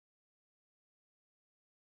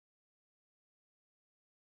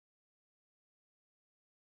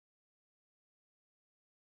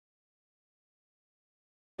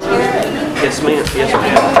Yes, ma'am. Yes,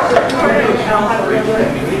 ma'am.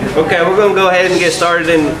 Okay, we're going to go ahead and get started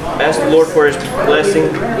and ask the Lord for His blessing.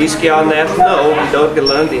 Iskial nafno, dog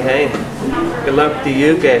galundi, hey. Galump to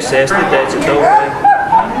you, guys, says that's a dog.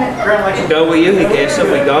 Go with you, he gets up,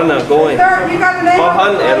 we gonna go in.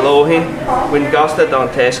 Mohan Elohim, when Gosta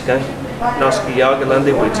don't Teska, Noski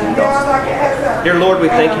Yagalandi, which in Gosta. Dear Lord, we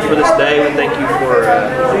thank you for this day. We thank you for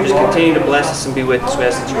just continue to bless us and be with us. We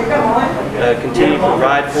ask that you continue to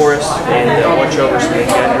provide for us and watch over us and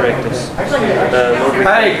guide direct us. Lord, we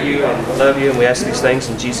thank you and love you, and we ask these things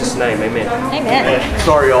in Jesus' name. Amen. Amen.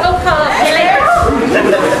 Sorry, y'all.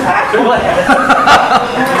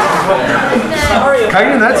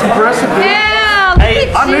 Kaden, that's impressive. Yeah,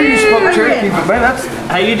 hey, I knew you spoke Cherokee, but man, that's...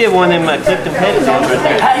 Hey, you did one in my Clifton Pettit right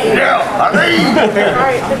there. Hey, yeah, I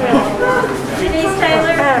Denise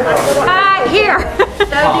Taylor. Hi, here.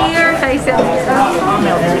 So dear. Face it.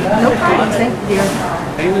 No problem. Thank you, dear.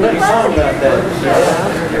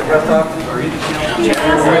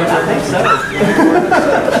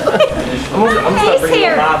 He's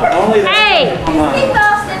here. Hey.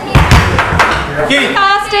 Keith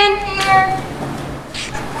Austin here.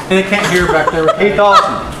 And they can't hear back there. Keith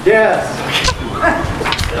Austin. Yes.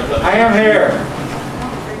 I am here.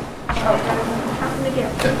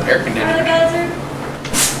 Air conditioner.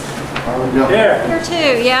 Here. Here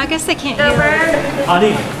too. Yeah, I guess they can't hear.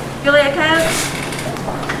 Honey. Julia Coates.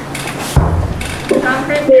 Tom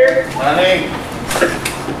Chris Here. Honey.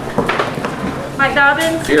 Mike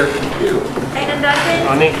Dobbins. Here. Hayden Duncan.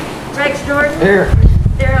 Honey. Rex Jordan. Here.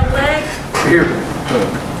 Daryl Legg. Here.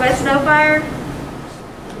 Wes Snowfire.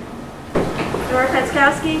 Dora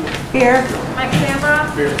Petskowski. Here. Mike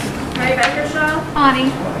Shamrock. Here. Mary Beckershaw. Honey.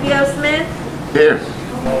 Theo Smith. Here.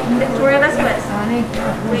 Victoria Vesquez. Honey.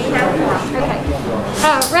 We have one.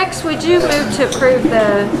 Okay. Rex, would you move to approve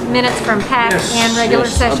the minutes from PAC and regular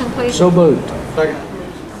session, please? So moved.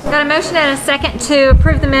 Got a motion and a second to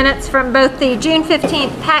approve the minutes from both the June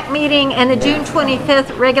 15th PAC meeting and the June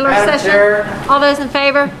 25th regular session. Chair. All those in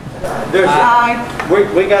favor? We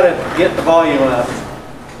got to get the volume up.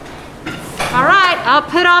 All right, I'll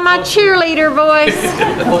put on my cheerleader voice.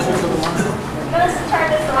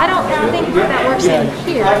 I don't think that works in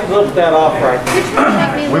here. I can lift that off right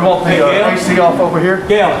now. We want the AC off over here?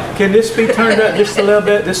 Gail, can this be turned up just a little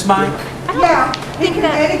bit, this mic? Yeah,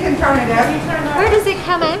 Eddie can turn it up. where does it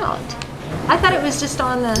come out? I thought it was just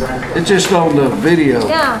on the, It's just on the video.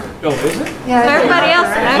 yeah. Oh, is it? So everybody else,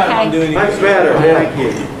 okay. Much better, thank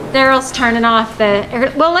you. Daryl's turning off the,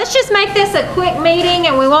 well, let's just make this a quick meeting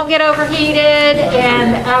and we won't get overheated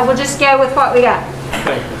and we'll just go with what we got.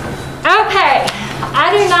 Okay, I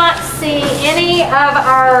do not see any of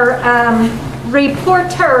our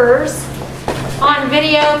reporters on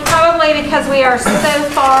video, probably because we are so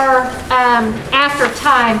far after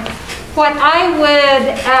time. What I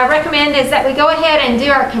would recommend is that we go ahead and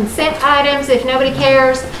do our consent items if nobody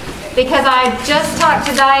cares, because I just talked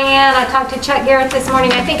to Diane, I talked to Chuck Garrett this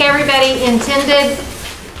morning. I think everybody intended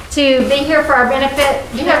to be here for our benefit.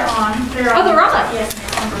 Do you have, On. They're oh, they're on. Yes.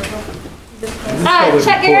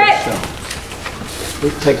 Chuck Garrett? We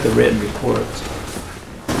take the red reports.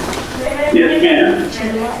 Yes, ma'am.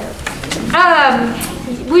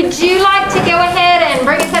 Would you like to go ahead and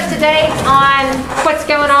bring us up to date on what's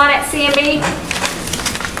going on at CMB?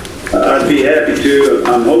 I'd be happy to.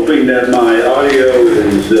 I'm hoping that my audio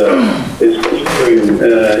is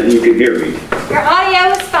you can hear me. Your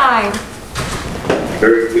audio is fine.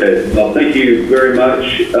 Very good. Well, thank you very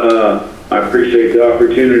much. I appreciate the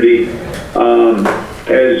opportunity.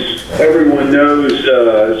 As everyone knows,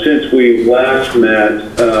 since we last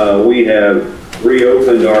met, we have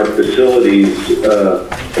reopened our facilities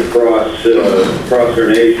across our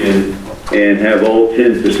nation and have all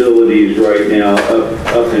 10 facilities right now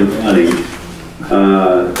up and running.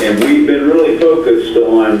 And we've been really focused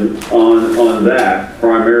on that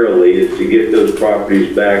primarily, is to get those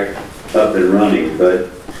properties back up and running. But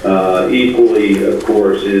equally, of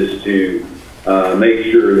course, is to make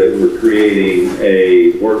sure that we're creating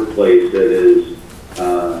a workplace that is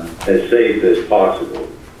as safe as possible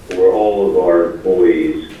for all of our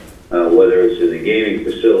employees, whether it's in the gaming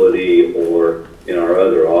facility or in our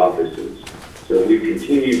other offices. So we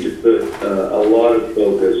continue to put a lot of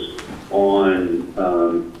focus on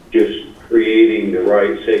just creating the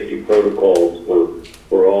right safety protocols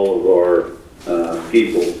for all of our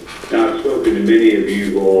people. Now, I've spoken to many of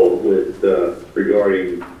you all with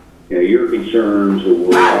regarding your concerns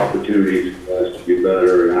or opportunities for us to do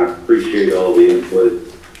better, and I appreciate all the input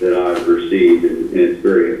that I've received, and it's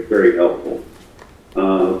very, very helpful.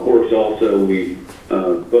 Of course, also we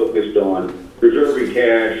focused on preserving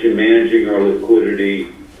cash and managing our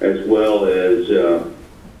liquidity as well as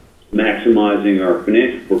maximizing our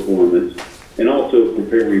financial performance, and also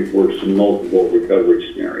preparing for some multiple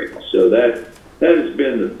recovery scenarios. So that has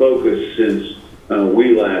been the focus since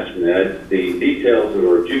we last met. The details of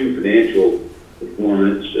our June financial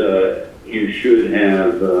performance you should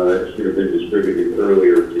have been distributed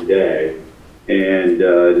earlier today. And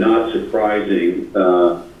not surprising,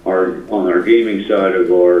 on our gaming side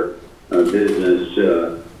of our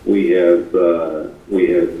business, we have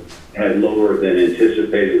had lower than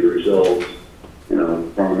anticipated results,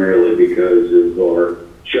 primarily because of our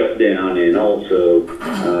shutdown, and also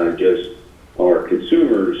just our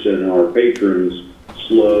consumers and our patrons'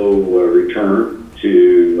 slow return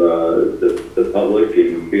to the public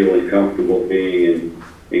and feeling comfortable being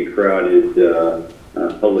in crowded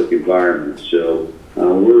public environments. So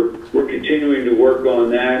we're continuing to work on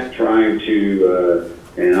that, trying to,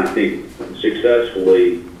 and I think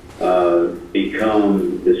successfully,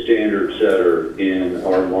 become the standard setter in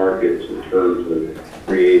our markets in terms of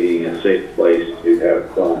creating a safe place to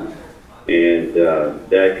have fun. And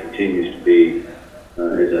that continues to be,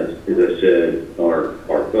 as I said, our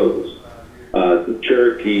focus.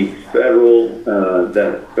 Cherokee Federal,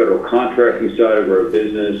 that federal contracting side of our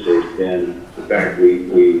business has been, in fact,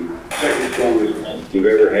 we second strongest month we've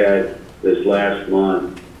ever had this last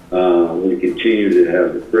month. We continue to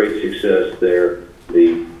have great success there.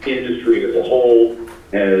 The industry as a whole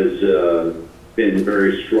has been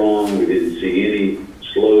very strong. We didn't see any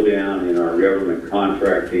slowdown in our government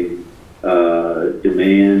contracting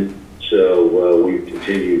demand, so we've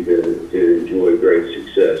continued to enjoy great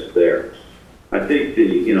success there. I think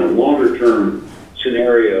the longer term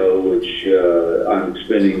scenario, which I'm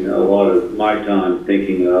spending a lot of my time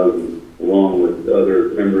thinking of, along with other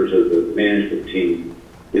members of the management team,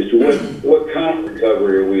 is to what kind of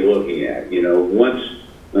recovery are we looking at? Once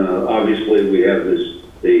obviously we have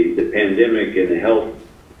the pandemic and the health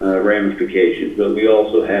ramifications, but we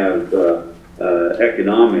also have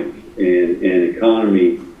economic and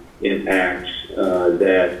economy impacts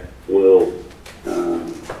that will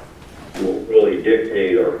really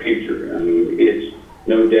dictate our future. I mean, it's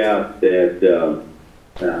no doubt that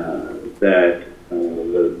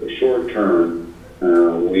the short term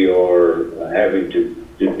we are having to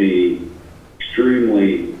be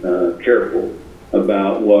extremely careful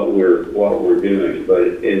about what we're doing.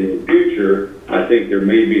 But in the future, I think there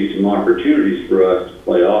may be some opportunities for us to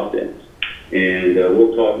play offense, and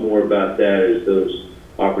we'll talk more about that as those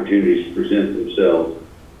opportunities present themselves.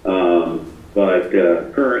 But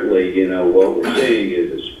currently, what we're seeing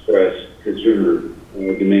is a suppressed consumer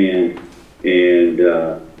demand and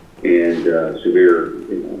severe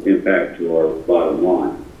impact to our bottom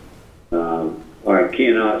line. I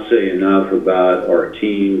cannot say enough about our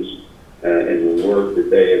teams and the work that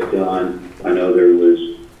they have done. I know there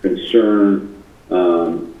was concern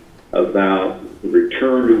about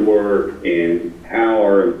return to work and how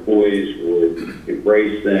our employees would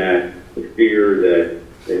embrace that, the fear that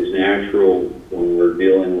is natural when we're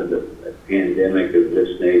dealing with a pandemic of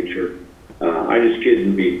this nature. I just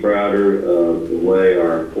couldn't be prouder of the way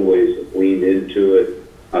our employees have leaned into it.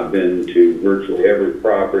 I've been to virtually every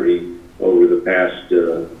property over the past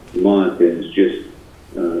month, and it's just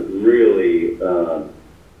really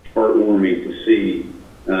heartwarming to see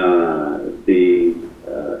the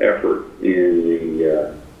effort and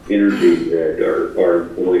the energy that our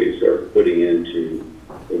employees are putting into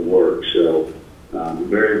the work. So I'm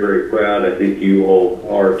very, very proud. I think you all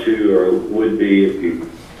are too, or would be if you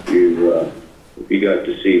got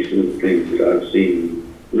to see some of the things that I've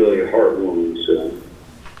seen. Really heartwarming. So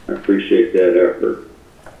I appreciate that effort.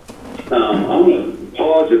 I'm going to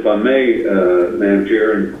pause, if I may, Madam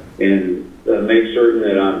Chair, and make certain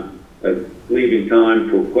that I'm leaving time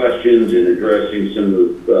for questions and addressing some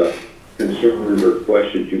of the concerns or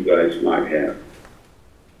questions you guys might have.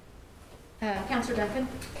 Councilor Duncan?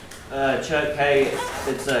 Chuck, hey,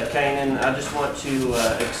 it's Kanan. I just want to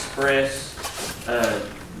express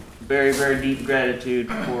very, very deep gratitude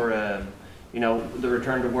for the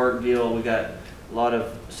return to work deal. We got a lot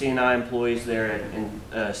of C&I employees there in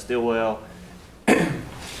Stillwell.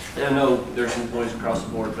 I know there's employees across the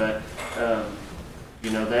board, but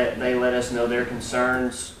that they let us know their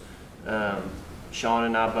concerns. Sean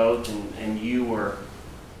and I both, and you were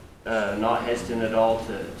not hesitant at all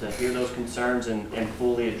to hear those concerns and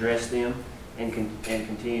fully address them and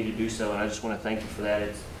continue to do so. And I just want to thank you for that.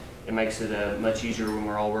 It makes it much easier when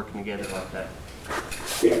we're all working together like that.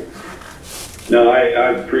 Yeah. No,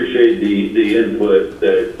 I appreciate the input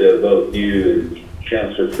that both you and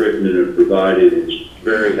Councilor Crittenden have provided. It's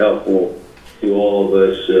very helpful to all of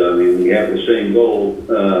us. I mean, we have the same goal,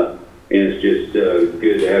 it's just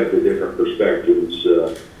good to have the different perspectives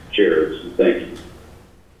shared. So thank you.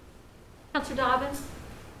 Councilor Dobbins?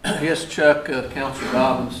 Yes, Chuck, Councilor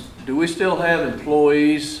Dobbins, do we still have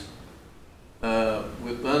employees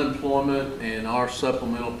with unemployment and our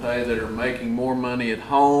supplemental pay that are making more money at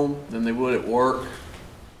home than they would at work?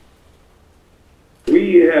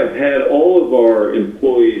 We have had all of our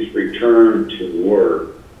employees return to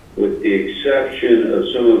work, with the exception of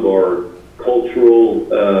some of our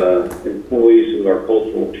cultural employees, of our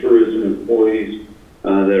cultural tourism employees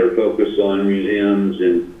that are focused on museums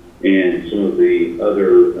and some of the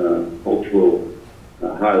other cultural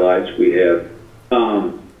highlights we have.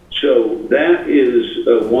 So that is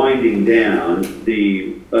winding down.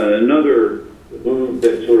 Another move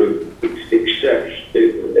that sort of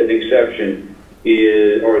an exception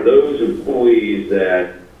are those employees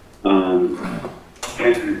that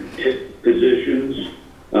have tip positions.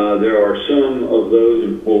 There are some of those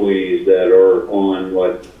employees that are on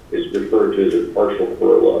what is referred to as a partial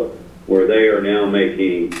furlough, where they are now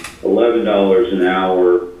making $11 an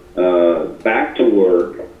hour back to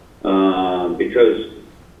work because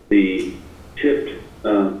the tipped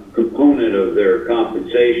component of their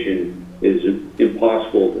compensation is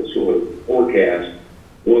impossible to sort of forecast.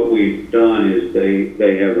 What we've done is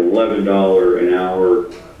they have $11 an hour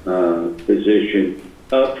position,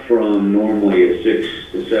 up from normally a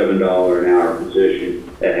 $6 to $7 an hour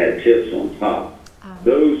position that had tips on top.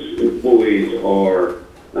 Those employees are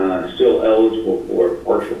still eligible for a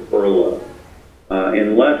partial furlough.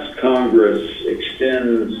 Unless Congress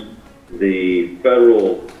extends the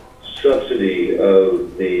federal subsidy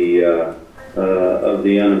of the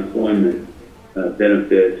unemployment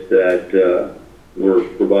benefits that were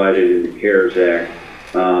provided in the CARES Act,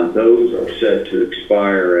 those are set to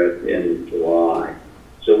expire at the end of July.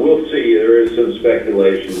 So we'll see. There is some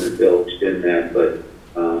speculation that they'll extend that, but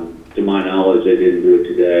to my knowledge, they didn't do it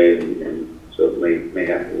today, and so it may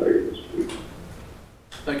happen later this week.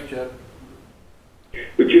 Thank you, Chuck.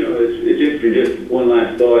 But it's interesting. Just one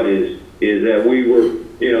last thought is that we were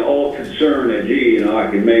all concerned that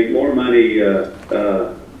I can make more money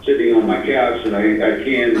sitting on my couch than I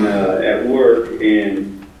can at work,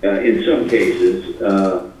 and in some cases,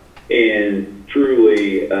 and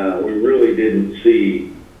truly, we really didn't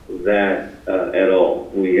see that at all.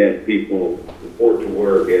 We had people report to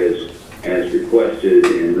work as requested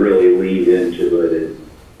and really leaned into it,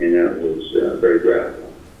 and that was very gratifying.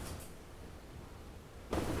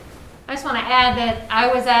 I just want to add that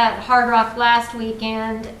I was at Hard Rock last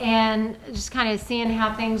weekend and just kind of seeing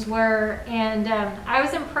how things were, and I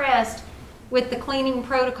was impressed with the cleaning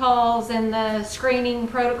protocols and the screening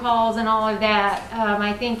protocols and all of that.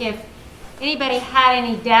 I think if anybody had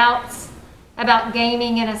any doubts about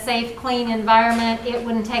gaming in a safe, clean environment, it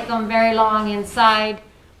wouldn't take them very long inside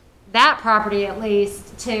that property, at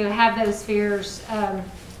least, to have those fears.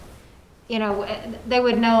 They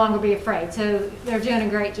would no longer be afraid. So they're doing a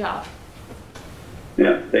great job.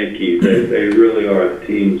 Yeah, thank you. They really are. The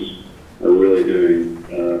teams are really doing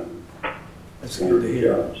That's a good to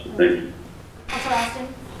hear. job. So thank you. Councilor Austin?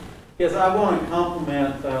 Yes, I want to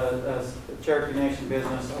compliment the Cherokee Nation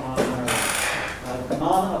business on their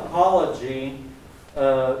non-apology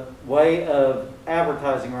way of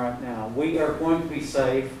advertising right now. We are going to be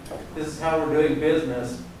safe. This is how we're doing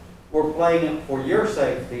business. We're playing it for your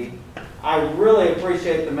safety. I really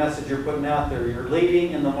appreciate the message you're putting out there. You're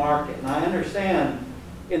leading in the market. And I understand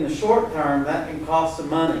in the short term that can cost some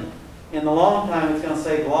money. In the long time, it's going to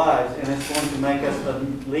save lives, and it's going to make us the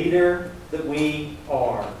leader that we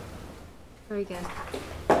are. Very good.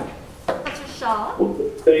 Councilor Shaw? Well,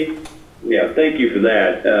 thank you for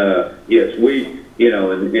that. Yes, we,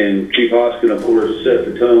 and Chief Hoskin, of course, set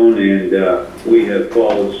the tone, and we have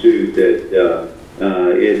followed suit that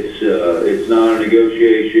it's not a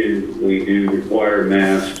negotiation. We do require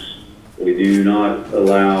masks. We do not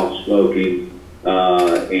allow smoking,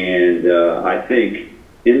 and I think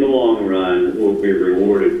in the long run we'll be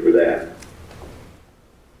rewarded for that.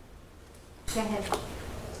 Go ahead.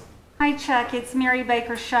 Hi Chuck, it's Mary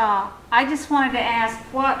Baker Shaw. I just wanted to ask,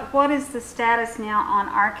 what is the status now on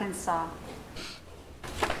Arkansas?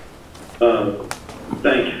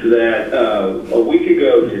 Thank you for that. A week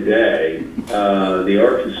ago today, the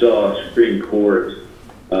Arkansas Supreme Court,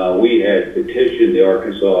 we had petitioned the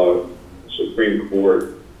Arkansas Supreme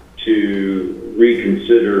Court to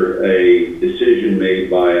reconsider a decision made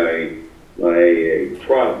by a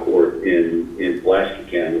trial court in Pulaski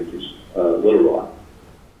County, which is Little Rock.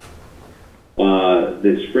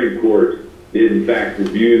 The Supreme Court did in fact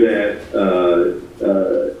review that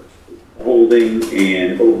holding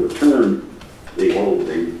and overturn the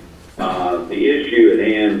holding. The issue at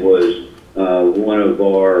hand was one of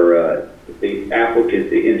our, the applicant,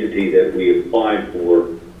 the entity that we applied for,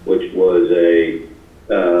 which was a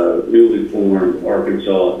newly formed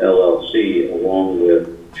Arkansas LLC, along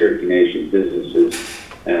with Cherokee Nation businesses,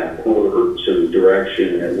 for some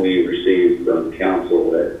direction that we received from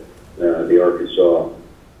council at the Arkansas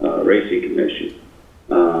Racing Commission.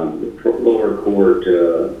 The lower court,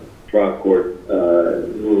 trial court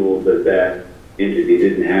ruled that that entity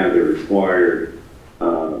didn't have the required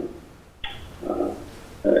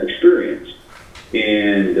experience,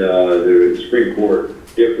 and the Supreme Court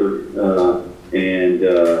differed and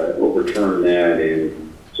overturned that,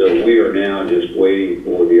 and so we are now just waiting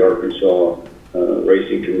for the Arkansas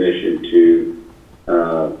Racing Commission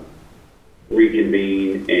to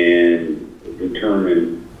reconvene and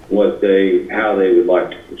determine how they would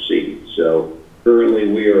like to proceed. So currently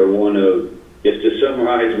we are one of, just to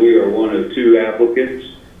summarize, we are one of two applicants,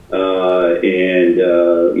 and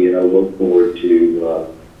look forward to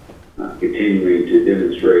continuing to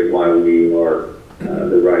demonstrate why we are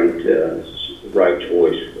the right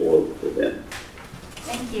choice for them.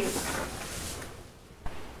 Thank you.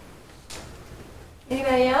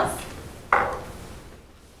 Anybody else?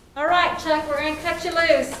 All right, Chuck, we're going to cut you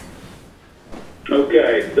loose.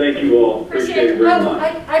 Okay, thank you all. Appreciate it very much.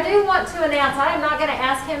 I do want to announce, I am not going to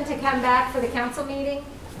ask him to come back for the council meeting.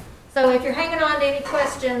 So if you're hanging on to any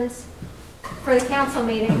questions for the council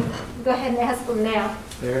meeting, go ahead and ask them now.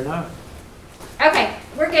 Fair enough. Okay,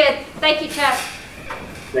 we're good. Thank you, Chuck.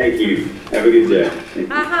 Thank you. Have a good day. Thank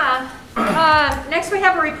you. Next we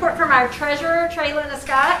have a report from our treasurer, Traylon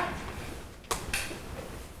Scott.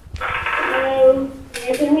 Hello,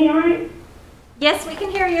 can you hear me all right? Yes, we can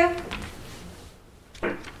hear you.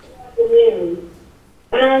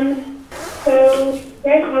 So,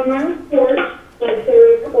 guys, on my report, there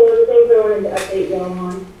are a couple of things I wanted to update you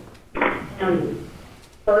on.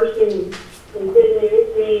 First, in good news,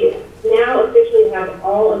 we now officially have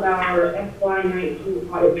all of our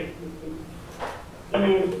FY19 audits complete.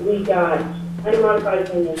 And we got unmodified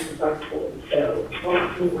opinions across the board, so all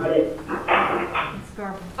the audits.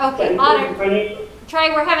 Okay, audit. Trey,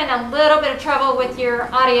 we're having a little bit of trouble with your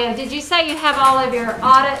audio. Did you say you have all of your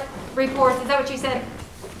audit reports? Is that what you said?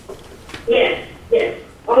 Yes, yes.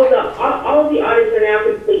 All of the audits are now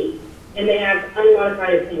complete, and they have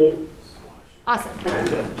unmodified opinions. Awesome.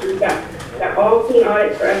 We've got all clean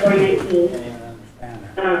audits for FY19.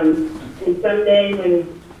 And someday when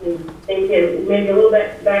things get maybe a little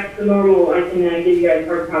bit back to normal, I can give you guys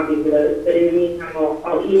hard copies of those. But in the meantime,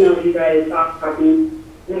 I'll email you guys soft copies.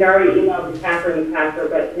 We already emailed the Catherine and Pastor,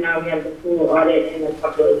 but now we have the full audit and the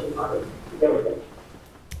population audit to go with it.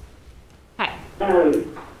 Hi.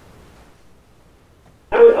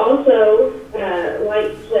 I would also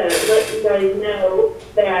like to let you guys know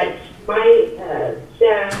that my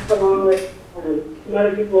staff, along with some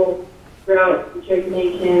other people throughout the Cherokee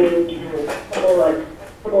Nation, and a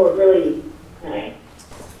couple of really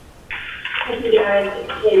happy guys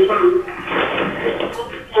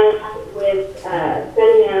with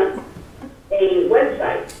setting up a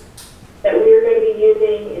website that we are going to be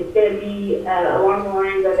using. It's going to be along the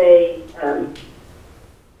lines of a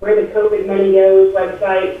Where the COVID Money Goes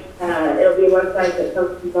website. It'll be a website that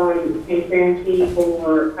focuses on transparency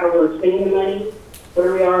for how we're spending the money,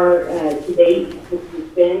 where we are to date since we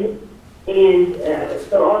spend. And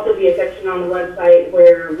there'll also be a section on the website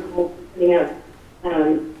where we will be putting up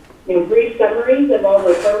brief summaries of all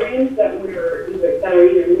the programs that are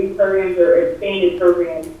either new programs or expanded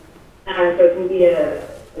programs. So it can be a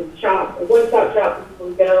one-stop shop for people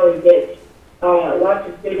to go and get lots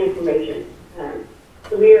of good information.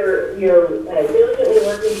 So we are diligently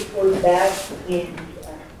working towards that, and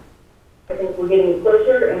I think we're getting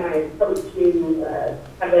closer, and I hope to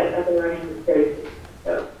have that up and running very soon.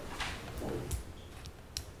 So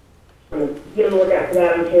be on the lookout for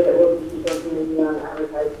that. I'm sure that we'll be something on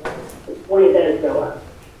advertising when it does go up.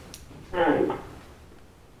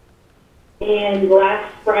 And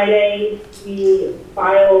last Friday, we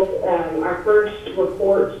filed our first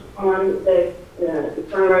report on the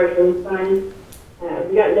coronavirus relief fund.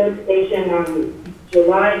 We got notification on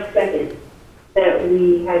July 2nd that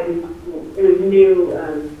we had new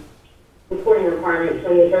reporting requirements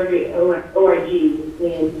from the Cherokee OIG,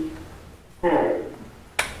 and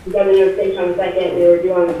we got a notification on the 2nd. We were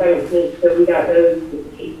due on the 17th, so we got those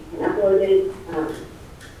uploaded.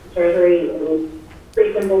 Treasury, it was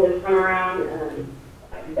pretty simple this time around.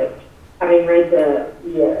 But having read the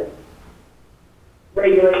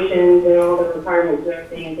regulations and all the requirements and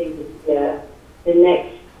everything, I think the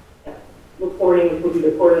next reporting, which will be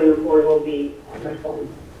the quarterly report, will be much fun.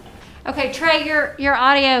 Okay, Trey, your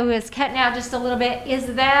audio is cutting out just a little bit. Is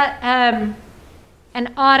that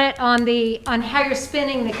an audit on how you're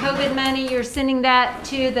spending the COVID money? You're sending that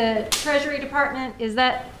to the Treasury Department? Is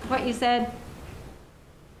that what you said?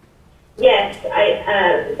 Yes,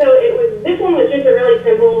 this one was just a really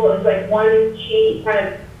simple, it was like one sheet kind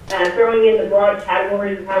of throwing in the broad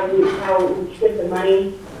categories of how we spent the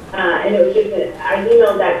money. And it was just, I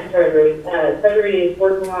emailed that to Treasury. Treasury is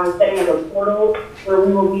working on setting up a portal where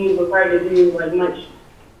we will be required to do like much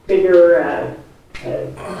bigger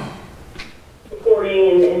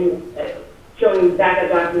reporting and showing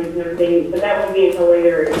backup documents and everything, but that won't be until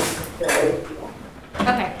later.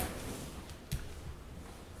 Okay.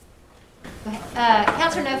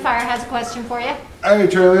 Councilor No Fire has a question for you. Hey,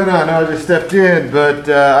 Trey, I know I just stepped in, but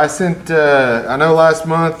I sent, I know last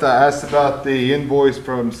month I asked about the invoice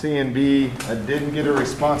from C&B. I didn't get a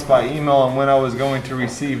response by email on when I was going to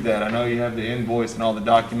receive that. I know you have the invoice and all the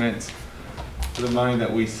documents for the money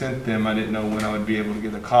that we sent them. I didn't know when I would be able to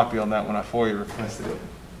get a copy on that when I FOIA requested it.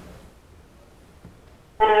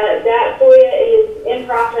 That FOIA is in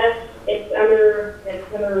process. It's under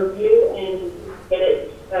review and get it,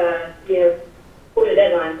 for the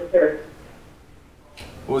deadline for sure.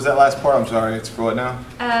 What was that last part? I'm sorry. It's for what now?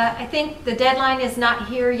 I think the deadline is not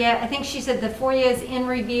here yet. I think she said the FOIA is in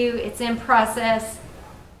review. It's in process.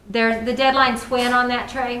 The deadline's when on that,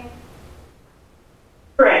 Trey?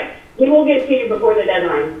 Correct. We will get to you before the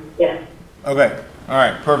deadline. Yes. Okay. All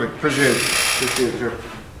right. Perfect. Appreciate it. Appreciate it, sir.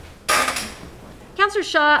 Councilor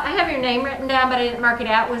Shaw, I have your name written down, but I didn't mark it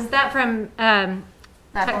out. Was that from That's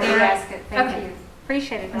Chuck what we Garrett? asked it. Thank Okay. you.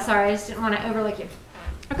 Appreciate it. I'm sorry, I just didn't want to overlook you.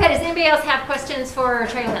 Okay, does anybody else have questions for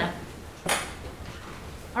Trey Lena?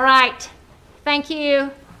 All right. Thank you.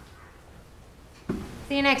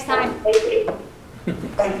 See you next time. Thank you.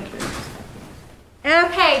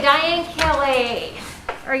 Okay, Diane Kelly,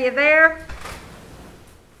 are you there?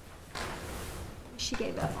 She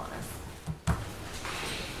gave up on us.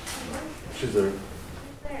 She's there.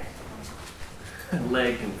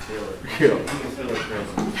 Leg can feel it. Yeah. You can feel it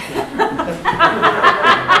present.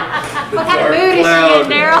 What kind of mood is she in,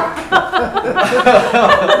 Daryl?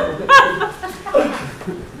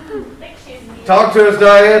 Talk to us,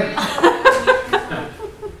 Diane.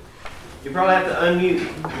 You probably have to unmute,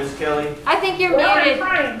 Miss Kelly. I think you're Well, I'm muted.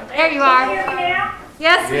 trying. There you Can are. you hear me now?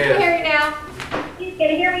 Yes, we Yeah. can hear you now. You can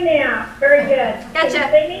hear me now. Very good. Gotcha.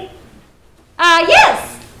 Can you see me?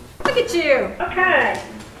 Yes. Look at you. Okay.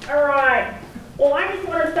 All right. Well, I just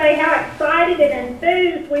want to say how excited and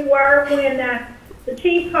enthused we were when the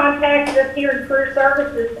chief contacted us here in Career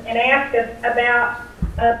Services and asked us about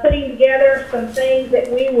putting together some things that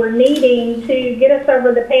we were needing to get us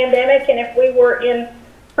over the pandemic, and if we were in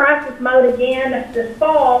crisis mode again this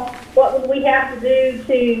fall, what would we have to do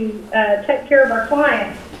to take care of our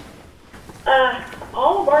clients?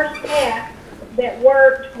 All of our staff that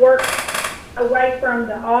worked away from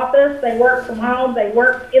the office. They worked from home. They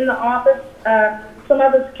worked in the office. Some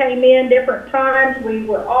of us came in different times. We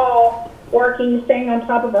were all working, staying on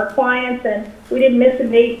top of our clients, and we didn't miss a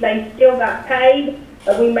beat. They still got paid.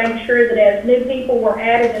 We made sure that as new people were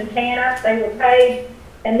added in TANF, they were paid.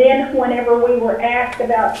 And then whenever we were asked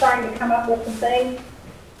about trying to come up with some things,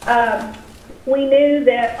 we knew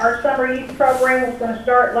that our summer youth program was going to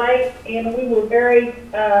start late, and we were very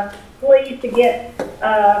pleased to get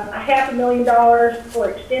 $500,000 for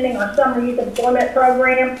extending our summer youth employment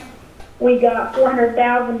program. We got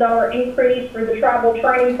 $400,000 increase for the tribal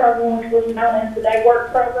training program, which was known as the Day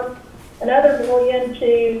Work program. Another $1 million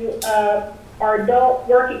to our adult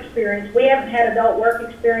work experience. We haven't had adult work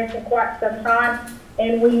experience in quite some time,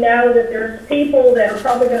 and we know that there's people that are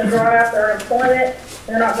probably going to dry out their employment.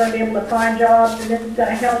 They're not going to be able to find jobs, and this is going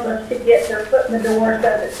to help us to get their foot in the door so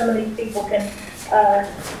that some of these people can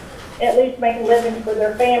at least make a living for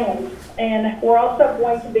their families. And we're also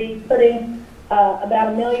going to be putting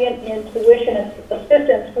about $1 million in tuition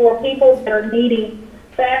assistance for people that are needing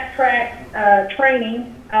fast track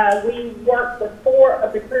training. We worked with 4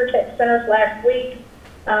 of the Career Tech Centers last week.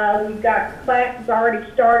 We've got classes already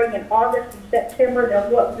starting in August and September. They'll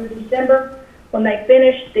go up through December. When they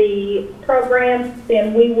finish the programs,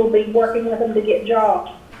 then we will be working with them to get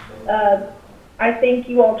jobs. I think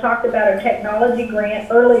you all talked about a technology grant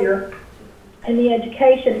earlier in the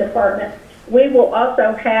education department. We will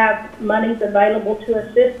also have monies available to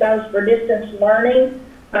assist those for distance learning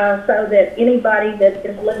so that anybody that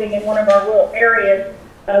is living in one of our rural areas,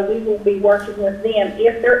 we will be working with them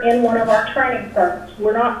if they're in one of our training programs.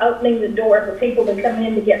 We're not opening the door for people to come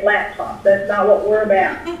in to get laptops. That's not what we're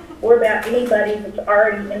about. We're about anybody that's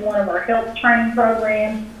already in one of our health training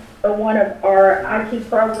programs or one of our IT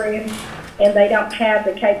programs. and they don't have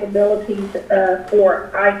the capabilities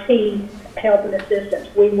for IT help and assistance,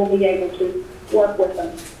 we will be able to work with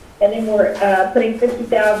them. And then we're putting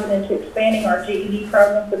 $50,000 into expanding our GED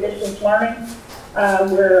program for distance learning.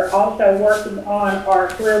 We're also working on our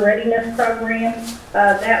career readiness program.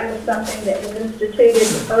 That was something that was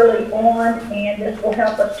instituted early on, and this will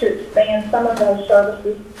help us to expand some of those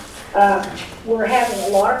services. We're having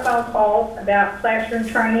a lot of phone calls about classroom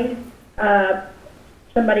training.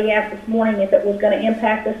 Somebody asked this morning if it was going to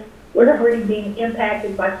impact us. We're already being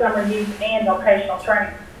impacted by summer youth and vocational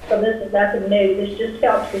training. So this is nothing new. This just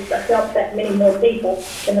helps us help that many more people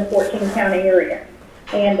in the 14-county area.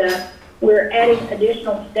 And we're adding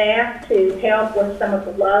additional staff to help with some of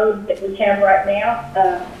the load that we have right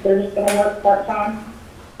now. They're just going to work part-time.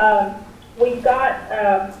 We've got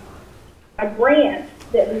a grant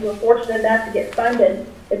that we were fortunate enough to get funded.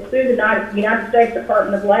 It's through the United States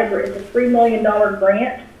Department of Labor. It's a $3 million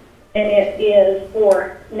grant, and it is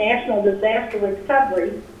for national disaster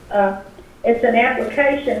recovery. It's an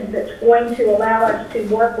application that's going to allow us to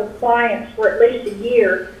work with clients for at least a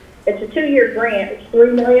year. It's a 2-year grant. It's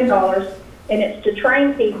 $3 million, and it's to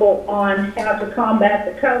train people on how to combat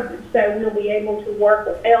the COVID. So we'll be able to work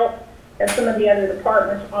with health and some of the other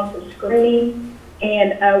departments on some screening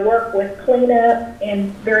and work with cleanup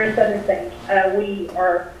and various other things. We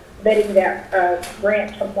are vetting that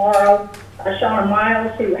grant tomorrow. Shauna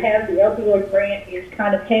Miles, who has the opioid grant, is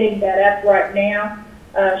kind of heading that up right now.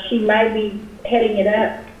 She may be heading it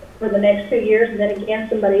up for the next 2 years, and then again,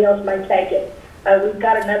 somebody else may take it. We've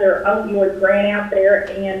got another opioid grant out there,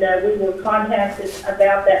 and we were contacted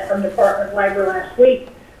about that from the Department of Labor last week.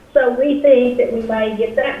 So we think that we may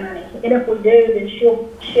get that money, and if we do, then she'll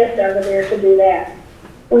shift over there to do that.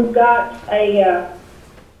 We've got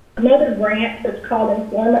another grant that's called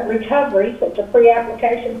Employment Recovery. So it's a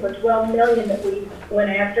pre-application for $12 million that we went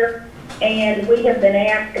after, and we have been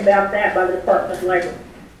asked about that by the Department of Labor.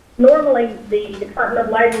 Normally, the Department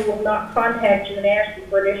of Labor will not contact you and ask you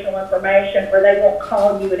for additional information, or they won't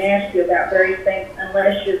call you and ask you about various things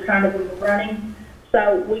unless you're kind of in the running.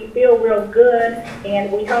 So we feel real good,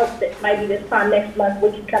 and we hope that maybe this time next month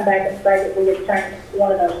we can come back and say that we obtained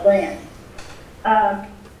one of those grants.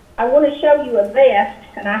 I want to show you a vest,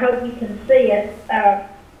 and I hope you can see it.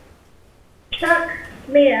 Chuck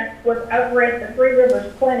Smith was over at the Three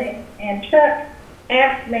Rivers Clinic, and Chuck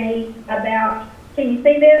asked me about, can you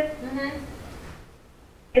see this? Mm-hmm.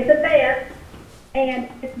 It's a vest, and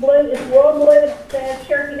it's blue, it's royal blue, and it says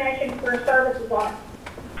Cherokee Nation Career Services on it.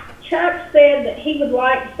 Chuck said that he would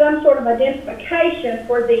like some sort of identification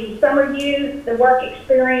for the summer youth, the work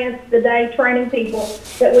experience, the day training people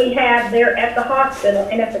that we have there at the hospital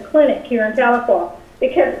and at the clinic here in Tahlequah.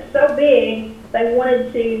 Because it's so big, they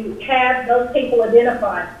wanted to have those people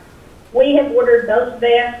identified. We have ordered those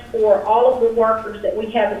vests for all of the workers that we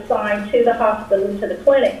have assigned to the hospital and to the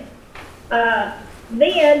clinic.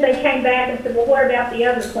 Then they came back and said, well, what about the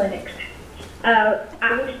other clinics?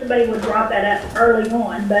 I wish somebody would drop that up early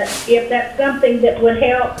on, but if that's something that would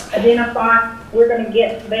help identify, we're going to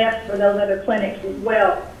get vests for those other clinics as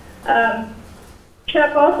well.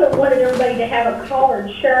 Chuck also wanted everybody to have a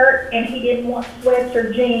collared shirt, and he didn't want sweats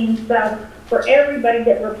or jeans, so for everybody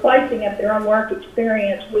that we're placing up there on work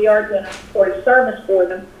experience, we are going to support a service for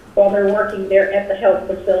them while they're working there at the health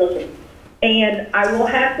facility. And I will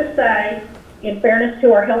have to say, in fairness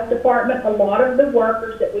to our health department, a lot of the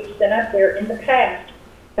workers that we've sent up there in the past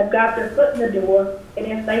have got their foot in the door, and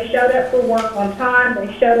if they showed up for work on time,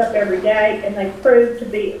 they showed up every day, and they proved to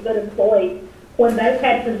be a good employee. When they've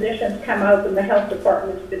had positions come open, the health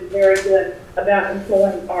department has been very good about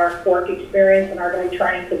employing our work experience and our day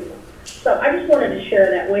training people. So I just wanted to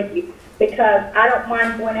share that with you, because I don't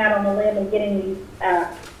mind going out on the limb and getting these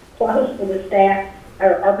clothes for the staff,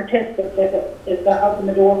 our participants, if it is going to open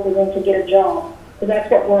the door for them to get a job, because that's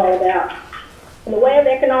what we're all about. In the way of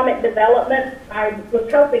economic development, I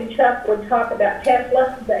was hoping Chuck would talk about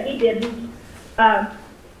Tesla, but he didn't.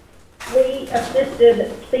 We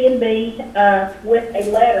assisted C&B with a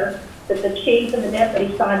letter that the chief and the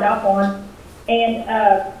deputy signed off on,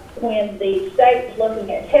 and when the state was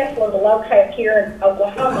looking at Tesla to locate here in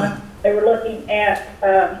Oklahoma, they were looking at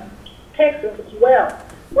Texas as well.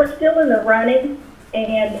 We're still in the running,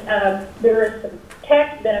 and there is some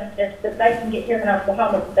tax benefits that they can get here in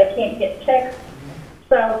Oklahoma that they can't get in Texas.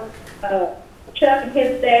 So Chuck and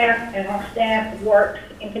his staff and our staff have worked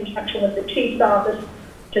in conjunction with the chief's office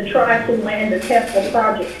to try to land a Tesla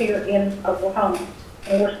project here in Oklahoma.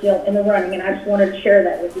 And we're still in the running, and I just wanted to share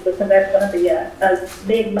that with you, because that's going to be a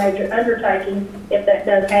big major undertaking if that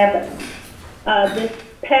does happen. This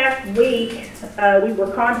past week, we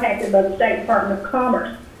were contacted by the State Department of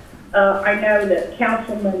Commerce I know that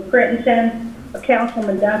Councilman Crittenton,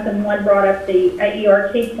 Councilman Duncan, one brought up the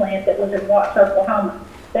AERT plant that was in Watts, Oklahoma.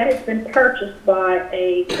 That has been purchased by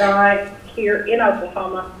a guy here in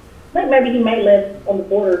Oklahoma. I think maybe he may live on the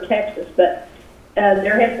border of Texas, but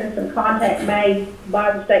there has been some contact made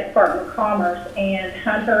by the State Department of Commerce, and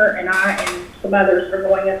Hunter and I and some others are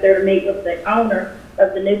going up there to meet with the owner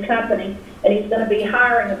of the new company, and he's going to be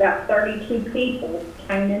hiring about 32 people,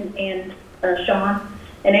 Kanan and Sean.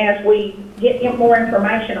 And as we get more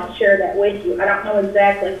information, I'll share that with you. I don't know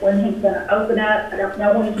exactly when he's going to open up. I don't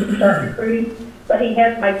know when he's going to start recruiting, but he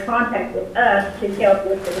has made contact with us to help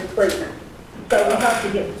with the recruitment. So we hope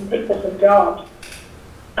to get some people some jobs.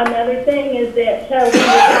 Another thing is that we were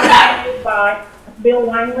contacted by Bill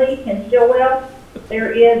Langley in Stillwell.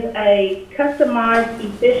 There is a customized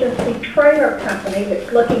efficiency trailer company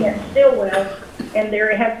that's looking at Stillwell, and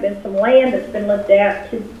there has been some land that's been looked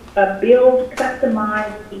at to build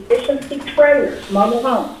customized efficiency trailers, mobile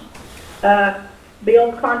homes.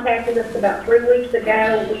 Bill contacted us about 3 weeks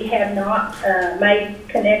ago. We have not made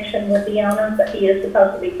connection with the owner, but he is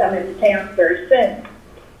supposed to be coming to town very soon,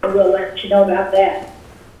 and we'll let you know about that.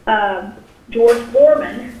 George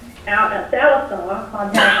Foreman out at Sallisaw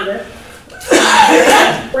contacted us.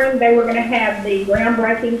 Last spring they were going to have the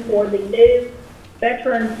groundbreaking for the new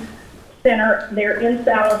Veterans Center there in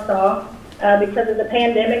Sallisaw. Because of the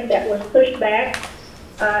pandemic that was pushed back.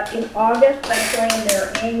 In August, they planned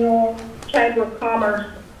their annual Chamber of Commerce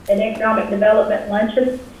and Economic Development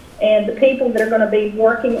luncheon, and the people that are going to be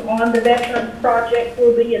working on the Veterans Project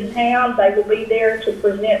will be in town. They will be there to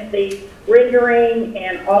present the rendering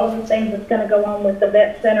and all of the things that's going to go on with the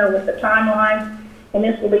Vet Center with the timeline, and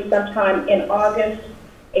this will be sometime in August,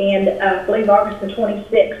 and I believe August the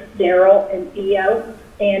 26th, Daryl and EO,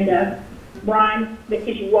 and Brian,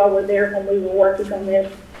 because you all were there when we were working on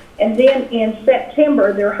this. And then in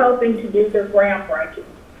September, they're hoping to do their groundbreaking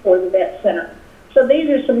for the Vet Center. So these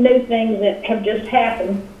are some new things that have just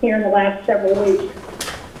happened here in the last several weeks.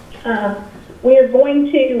 We are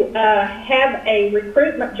going to have a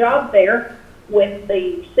recruitment job fair with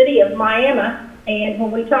the city of Miami. And when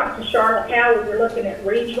we talked to Charlotte Howard, we're looking at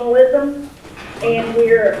regionalism. And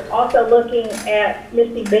we're also looking at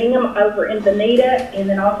Misty Bingham over in Bonita, and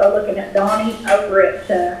then also looking at Donnie over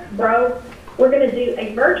at Grove. We're going to do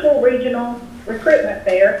a virtual regional recruitment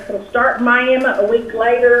fair. It'll start in Miami a week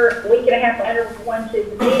later, a week and a half later we're going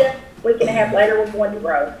to Bonita, a week and a half later we're going to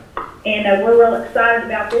Grove. And we're real excited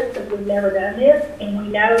about this because we've never done this, and we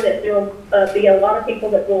know that there will be a lot of people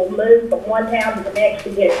that will move from one town to the next to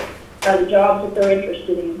get the jobs that they're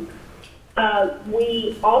interested in.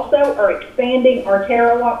 We also are expanding our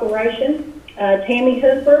tarot operation. Tammy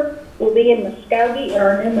Hooper will be in Muskogee, in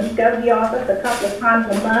our new Muskogee office, a couple of times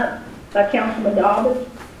a month by Councilman Dobbins.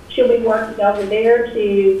 She'll be working over there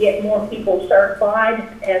to get more people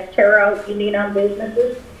certified as tarot Indian-owned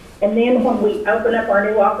businesses. And then when we open up our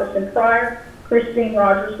new office in Pryor, Christine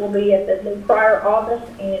Rogers will be at the new Pryor office,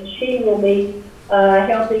 and she will be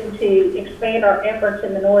helping to expand our efforts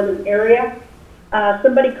in the northern area.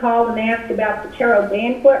 Somebody called and asked about the tarot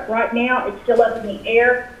banquet. Right now, it's still up in the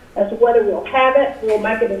air as to whether we'll have it. We'll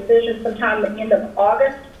make a decision sometime at the end of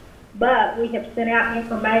August, but we have sent out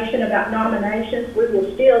information about nominations. We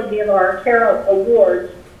will still give our tarot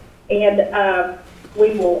awards, and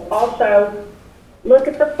we will also look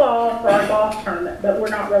at the fall for our golf tournament, but we're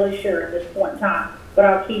not really sure at this point in time, but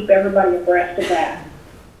I'll keep everybody abreast of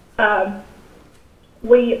that.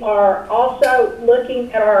 We are also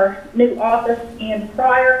looking at our new office in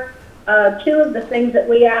Pryor. Two of the things that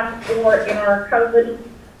we asked for in our COVID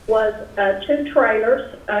was 2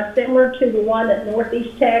 trailers, similar to the one that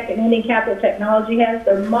Northeast Tech and Indian Capital Technology has.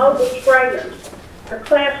 They're mobile trailers. They're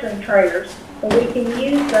classroom trailers, and we can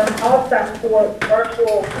use them also for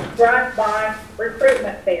virtual drive-by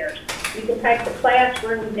recruitment fairs. You can take the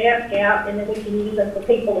classroom desk out, and then we can use them for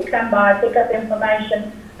people to come by, pick up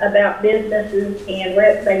information about businesses, and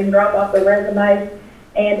they can drop off their resumes.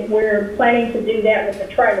 And we're planning to do that with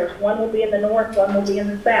the trailers. One will be in the north, one will be in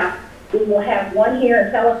the south. We will have one here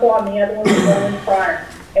in Tahlequah, and the other one will go in Pryor.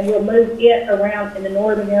 And we'll move it around in the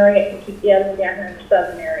northern area and keep the other one down here in the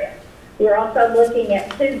southern area. We're also looking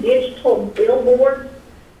at 2 digital billboards.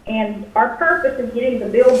 And our purpose in getting the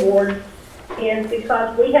billboards is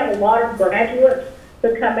because we have a lot of graduates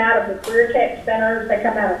who come out of the career tech centers. They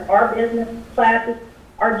come out of our business classes.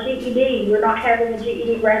 Our GED, we're not having a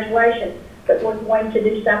GED graduation, but we're going to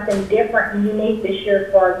do something different and unique this year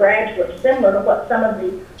for our graduates, similar to what some of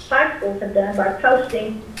the high schools have done by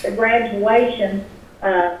posting the graduation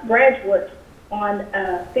graduates on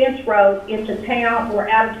Fence Road into town or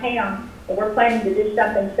out of town. And we're planning to do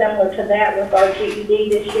something similar to that with our GED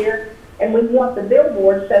this year. And we want the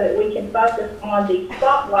billboards so that we can focus on the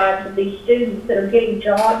spotlights of these students that are getting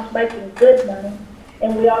jobs, making good money.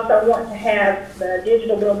 And we also want to have the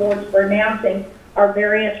digital billboards for announcing our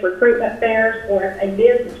various recruitment fairs or a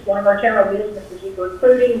business, one of our Terrell businesses is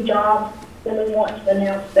recruiting jobs, then we want to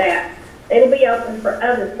announce that. It'll be open for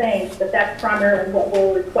other things, but that's primarily what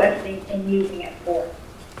we're requesting and using it for.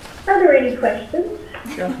 Are there any questions?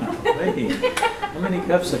 Golly, how many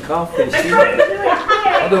cups of coffee is I'm she? trying to do it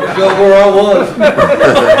I quick. don't go where I was.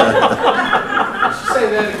 Say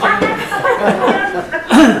that again.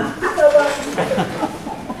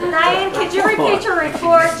 Diane, could you repeat your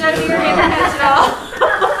report? Jody, you're going to catch it all.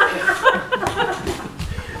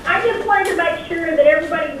 I just wanted to make sure that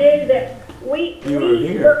everybody knew that we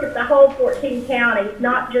here. look at the whole 14 counties,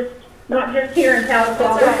 not just here in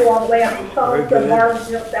Tahlequah. We go all the way up to Tulsa, Very good.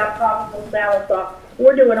 Martinsville, South Coffeyville, Sallisaw.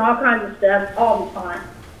 We're doing all kinds of stuff all the time.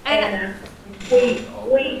 And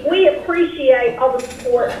we appreciate all the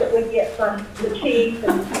support that we get from the chief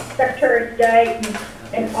and Secretary of State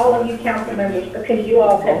and all of you council members, because you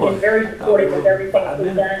all have been very supportive of everything that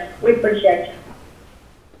we've done. We appreciate you.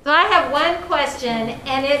 So I have one question,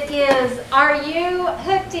 and it is, are you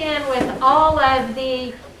hooked in with all of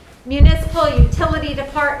the municipal utility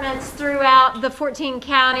departments throughout the 14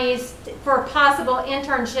 counties for possible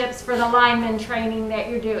internships for the lineman training that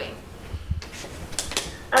you're doing?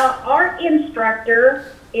 Our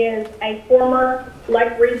instructor is a former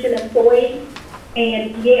Lake Region employee,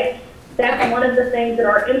 and yes, that's one of the things that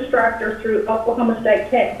our instructor through Oklahoma State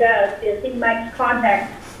Tech does, is he makes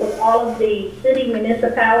contact with all of the city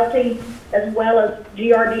municipalities as well as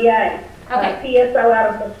GRDA, PSO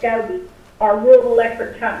out of Muskogee, our rural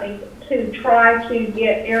electric companies, to try to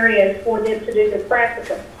get areas for them to do their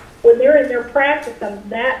practicum. When they're in their practicum,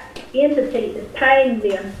 that entity is paying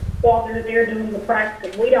them while they're there doing the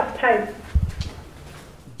practicum. We don't pay them.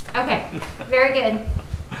 Okay, very good.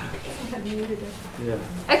 Yeah.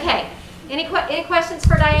 Okay, any questions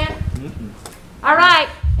for Diane? All right,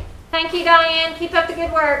 thank you, Diane. Keep up the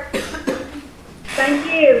good work. Thank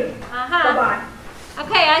you. Bye-bye.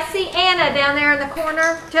 Okay, I see Anna down there in the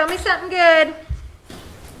corner. Tell me something good.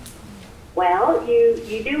 Well,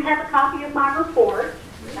 you do have a copy of my report.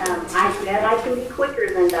 I bet I can be quicker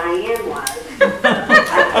than Diane was.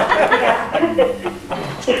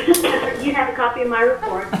 You have a copy of my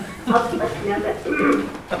report. I'll just let you know that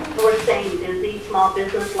we're staying busy. Small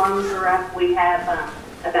business loans are up. We have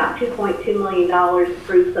about $2.2 million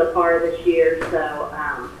approved so far this year.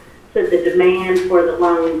 So the demand for the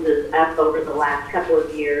loans is up over the last couple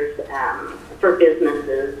of years for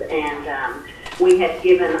businesses, and we have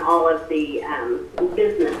given all of the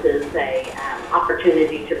businesses a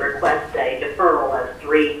opportunity to request a deferral of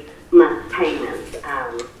 3 months payments,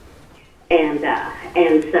 and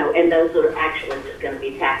those are actually just going to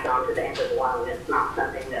be tacked on to the end of the loan. It's not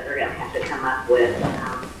something that they're going to have to come up with.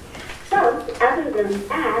 So other than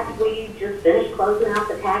that, we just finished closing out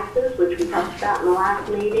the taxes, which we talked about in the last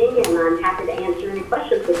meeting, and I'm happy to answer any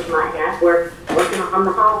questions that you might have. We're working on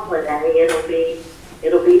the holiday.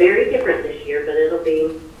 It'll be very different this year, but it'll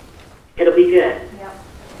be good. Yep.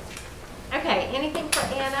 Okay, anything for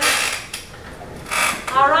Anna?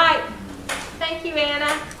 All right. Thank you,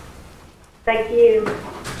 Anna. Thank you.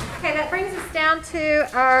 Okay, that brings us down to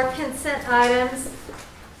our consent items.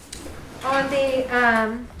 On the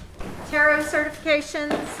tarot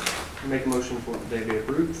certifications. Make a motion for they be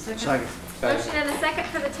approved. Second. Motion and a second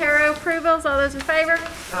for the tarot approvals. All those in favor?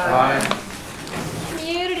 Aye.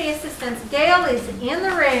 Community assistance. Gail is in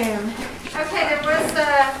the room. Okay, there was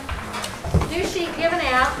a new sheet given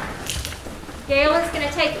out. Gail is going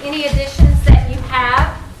to take any additions that you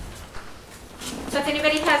have. So if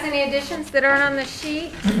anybody has any additions that aren't on the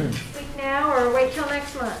sheet, speak now or wait till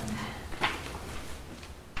next month.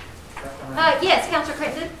 Yes, Councilor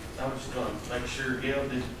Crittenden. I was just going to make sure Gail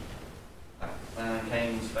did, like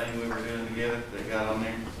Kane's thing we were doing together, they got on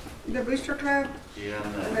there. The Booster Club? Yeah, I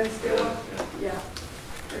know. And they still, yeah,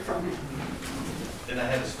 it's on there. Then I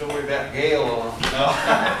had a story about Gail on. No.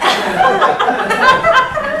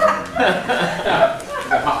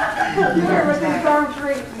 There was these arms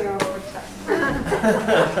ready to go.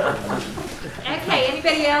 Okay,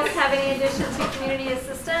 anybody else have any additions to community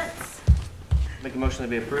assistance? Make a motion to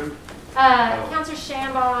be approved. Councilor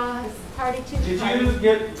Shambaugh is party to the Did party. you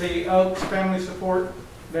get the Oaks family support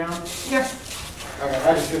down? Yes, Okay,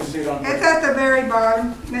 I just didn't see it on it's there. at the very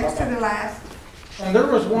bottom, next to the last. And there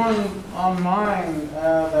was one on mine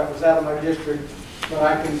that was out of my district, but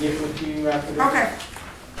I can get with you after this. Okay.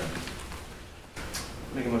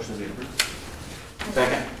 Make a motion to be approved.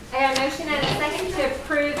 Second. I got a motion and a second to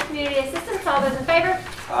approve community assistance. All those in favor?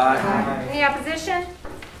 Aye. Any opposition?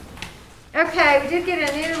 Okay, we did get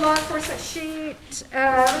a new law enforcement sheet.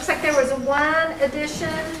 Looks like there was one addition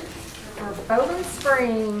for Bowman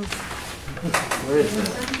Springs. Where is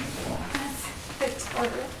that?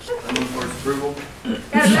 I move for approval.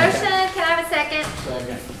 Got a motion, can I have a second?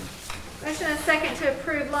 Second. Motion and a second to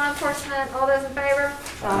approve law enforcement. All those in favor?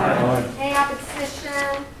 Aye. Any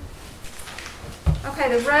opposition?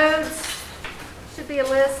 Okay, the roads, should be a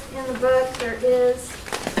list in the book. There is.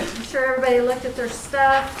 I'm sure everybody looked at their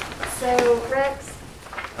stuff. So, Rex,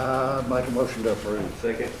 Make a motion to approve.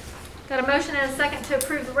 Second. got a motion and a second to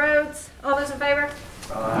approve the roads. All those in favor?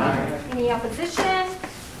 Aye. Any opposition?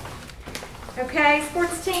 Okay,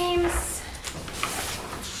 sports teams.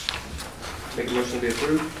 Make a motion to be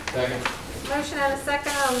approved. Second. Motion and a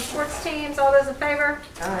second on the sports teams. All those in favor?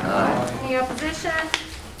 Aye. Any opposition?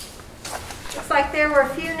 Looks like there were a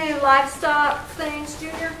few new livestock things,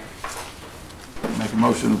 Junior. Make a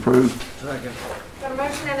motion to approve. Second. Got a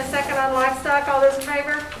motion and a second on livestock. All those in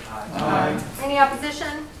favor? Aye. Any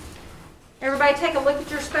opposition? Everybody take a look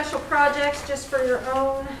at your special projects just for your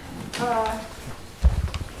own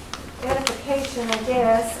edification, I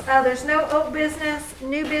guess. There's no old business.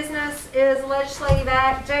 New business is legislative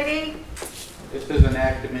act. JD? This is an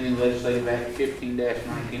act amending legislative act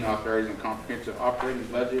 15-19 authorizing comprehensive operating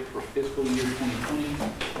budget for fiscal year 2020.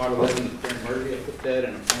 While letting the current emergency, I put that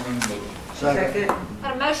in a form of motion. Second.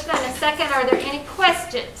 Got a motion and a second. Are there any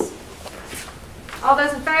questions? All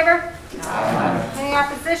those in favor? Aye. Any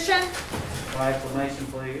opposition? By acclamation,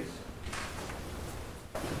 please.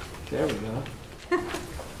 There we go.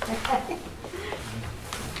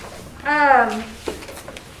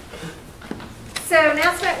 So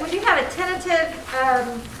announcement, we do have a tentative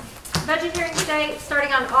budget hearing date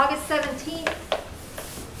starting on August 17th.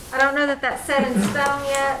 I don't know that that's set in stone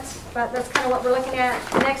yet, but that's kind of what we're looking at.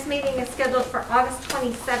 The next meeting is scheduled for August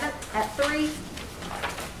 27th at 3.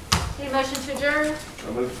 Need a motion to adjourn?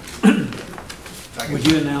 I'll move. Would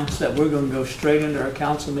you announce that we're going to go straight into our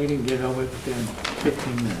council meeting, get over it within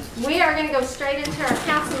 15 minutes? We are going to go straight into our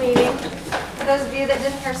council meeting, for those of you that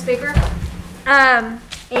didn't hear speaker,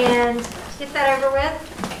 and get that over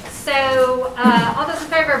with. So, all those in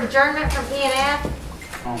favor of adjournment from E and F?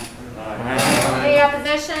 Any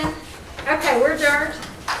opposition? Okay, we're adjourned.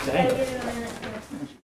 Okay.